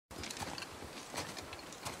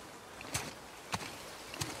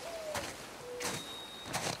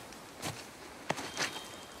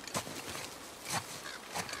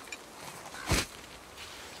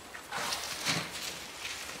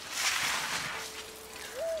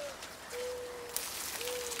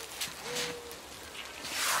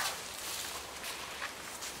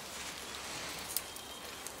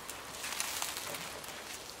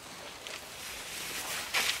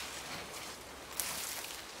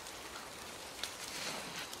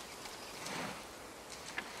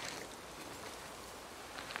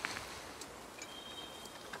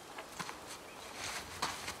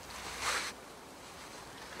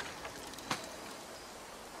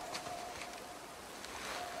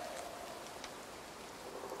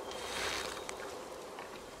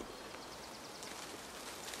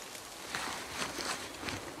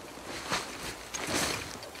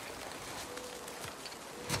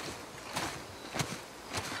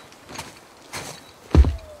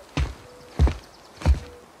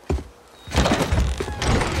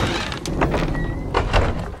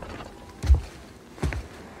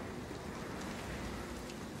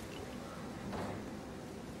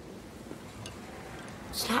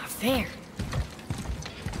It's not fair.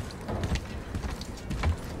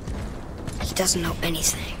 He doesn't know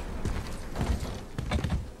anything.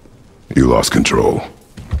 You lost control.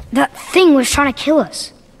 That thing was trying to kill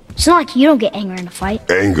us. It's not like you don't get angry in a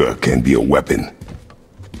fight. Anger can be a weapon.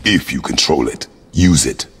 If you control it, use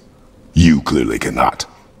it. You clearly cannot.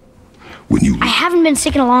 When you... I haven't been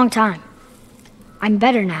sick in a long time. I'm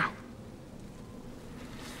better now.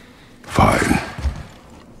 Fine.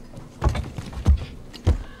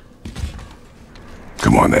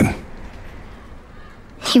 Come on then.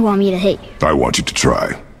 You want me to hit you? I want you to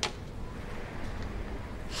try.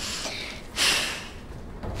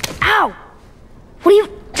 Ow! What are you...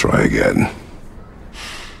 Try again.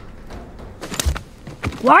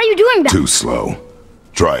 Why are you doing that? Too slow.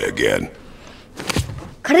 Try again.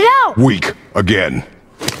 Cut it out! Weak. Again.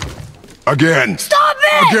 Again! Stop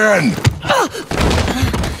it! Again!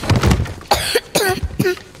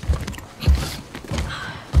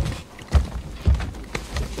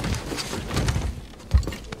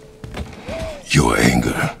 Your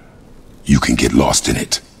anger. You can get lost in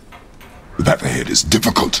it. That ahead is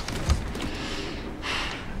difficult.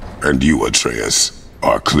 And you, Atreus,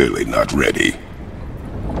 are clearly not ready.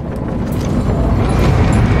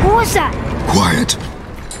 What was that? Quiet.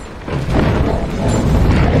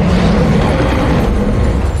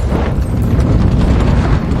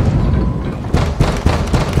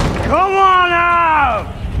 Come on out!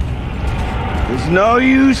 There's no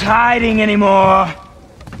use hiding anymore.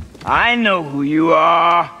 I know who you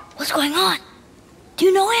are. What's going on? Do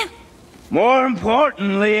you know him? More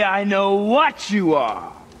importantly, I know what you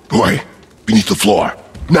are. Boy, beneath the floor.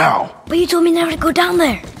 Now! But you told me never to go down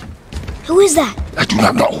there. Who is that? I do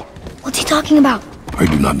not know. What's he talking about? I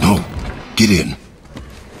do not know. Get in.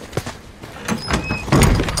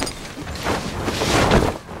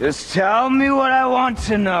 Just tell me what I want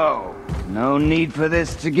to know. No need for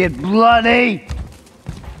this to get bloody.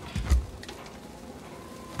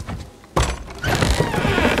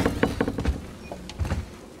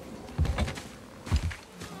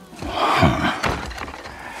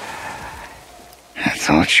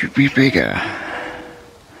 I thought you'd be bigger.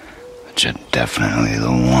 But you're definitely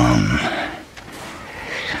the one.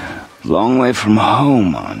 Long way from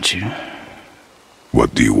home, aren't you?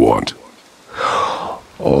 What do you want?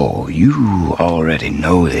 Oh, you already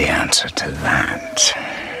know the answer to that.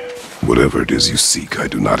 Whatever it is you seek, I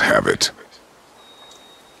do not have it.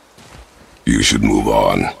 You should move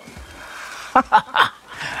on.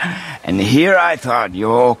 And here I thought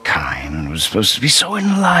your kind was supposed to be so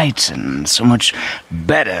enlightened, so much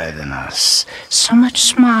better than us, so much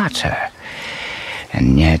smarter.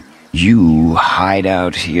 And yet you hide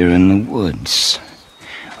out here in the woods,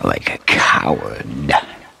 like a coward.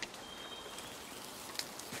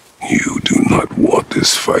 You do not want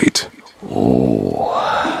this fight. Oh,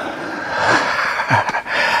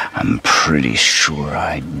 I'm pretty sure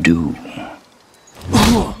I do.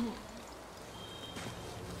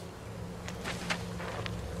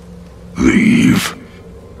 Leave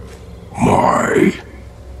my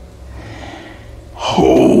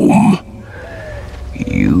home.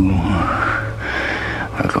 You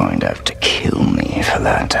are going to have to kill me for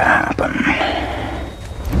that to happen.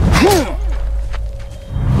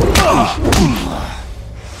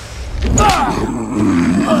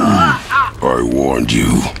 I warned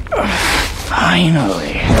you.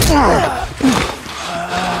 Finally.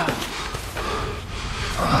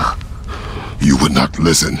 You would not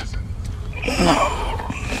listen. No.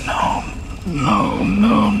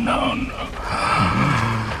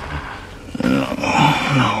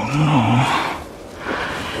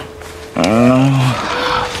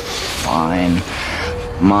 Fine.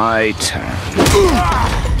 My turn.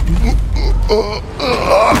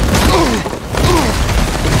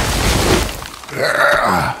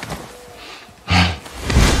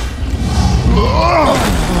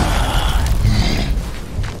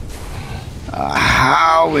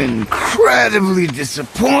 How incredibly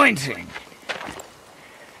disappointing.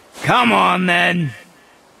 Come on, then.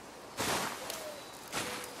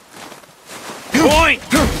 Point!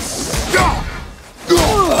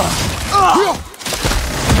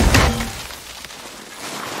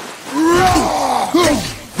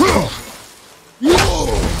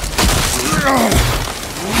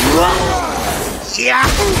 Yeah,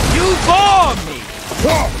 you bore me!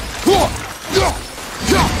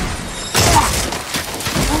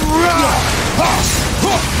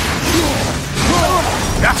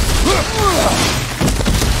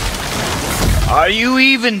 Are you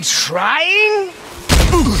even trying?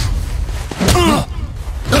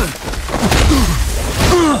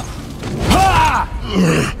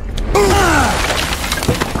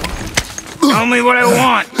 Tell me what I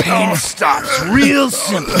want. Pain stops real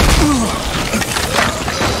simple.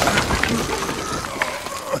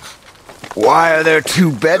 Why are there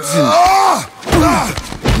two beds in...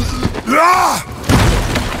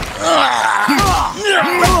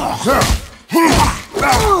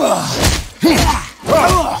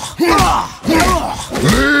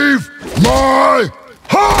 Leave my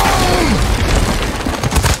home!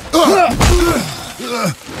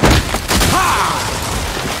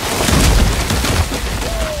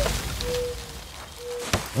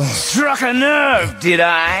 Struck a nerve, did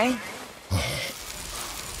I?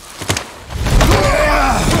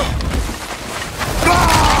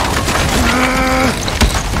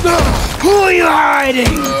 Who are you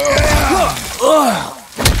hiding?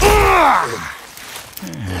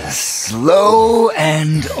 Slow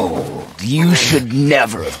and old. You should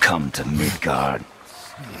never have come to Midgard.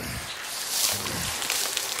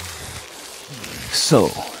 So,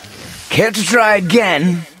 care to try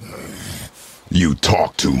again? You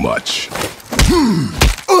talk too much.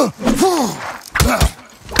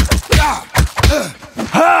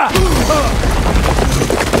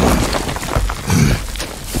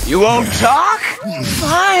 You won't talk?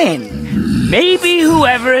 Fine. Maybe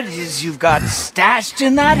whoever it is you've got stashed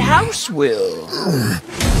in that house will.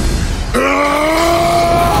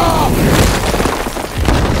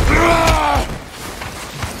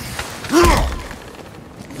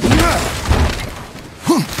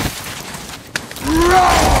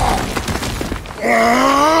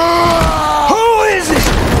 Who is it?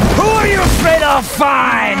 Who are you afraid I'll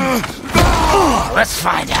find? Let's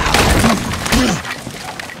find out.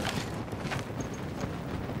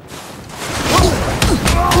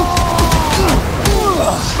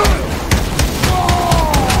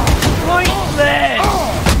 Pointless!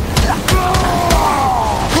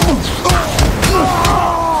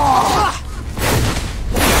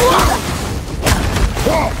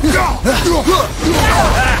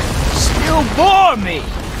 Still bore me!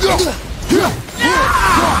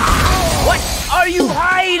 What are you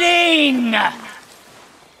hiding?